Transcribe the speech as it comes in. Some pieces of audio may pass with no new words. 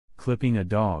Clipping a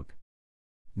dog.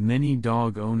 Many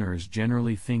dog owners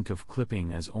generally think of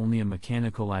clipping as only a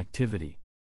mechanical activity.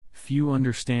 Few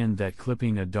understand that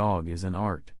clipping a dog is an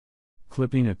art.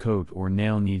 Clipping a coat or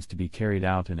nail needs to be carried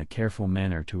out in a careful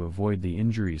manner to avoid the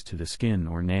injuries to the skin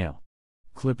or nail.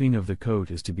 Clipping of the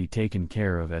coat is to be taken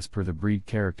care of as per the breed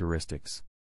characteristics.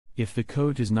 If the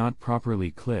coat is not properly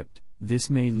clipped,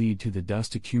 this may lead to the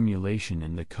dust accumulation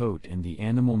in the coat and the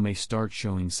animal may start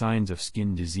showing signs of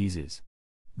skin diseases.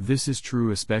 This is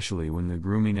true especially when the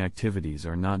grooming activities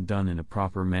are not done in a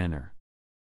proper manner.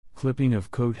 Clipping of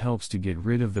coat helps to get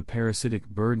rid of the parasitic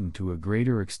burden to a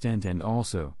greater extent, and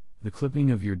also, the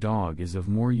clipping of your dog is of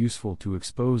more useful to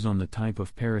expose on the type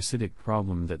of parasitic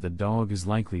problem that the dog is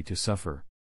likely to suffer.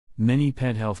 Many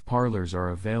pet health parlors are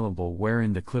available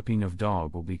wherein the clipping of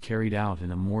dog will be carried out in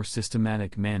a more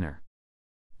systematic manner.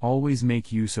 Always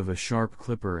make use of a sharp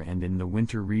clipper, and in the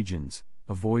winter regions,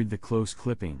 avoid the close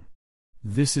clipping.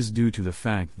 This is due to the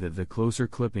fact that the closer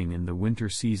clipping in the winter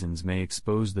seasons may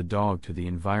expose the dog to the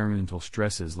environmental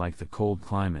stresses like the cold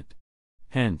climate.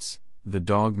 Hence, the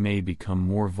dog may become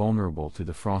more vulnerable to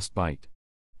the frostbite.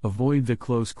 Avoid the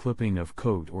close clipping of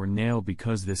coat or nail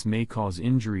because this may cause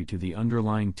injury to the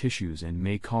underlying tissues and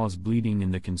may cause bleeding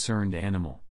in the concerned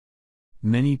animal.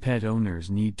 Many pet owners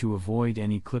need to avoid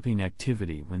any clipping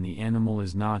activity when the animal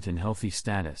is not in healthy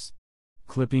status.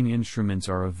 Clipping instruments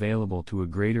are available to a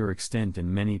greater extent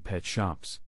in many pet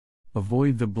shops.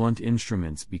 Avoid the blunt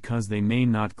instruments because they may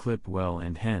not clip well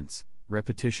and hence,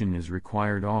 repetition is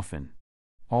required often.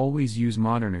 Always use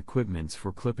modern equipments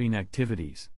for clipping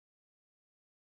activities.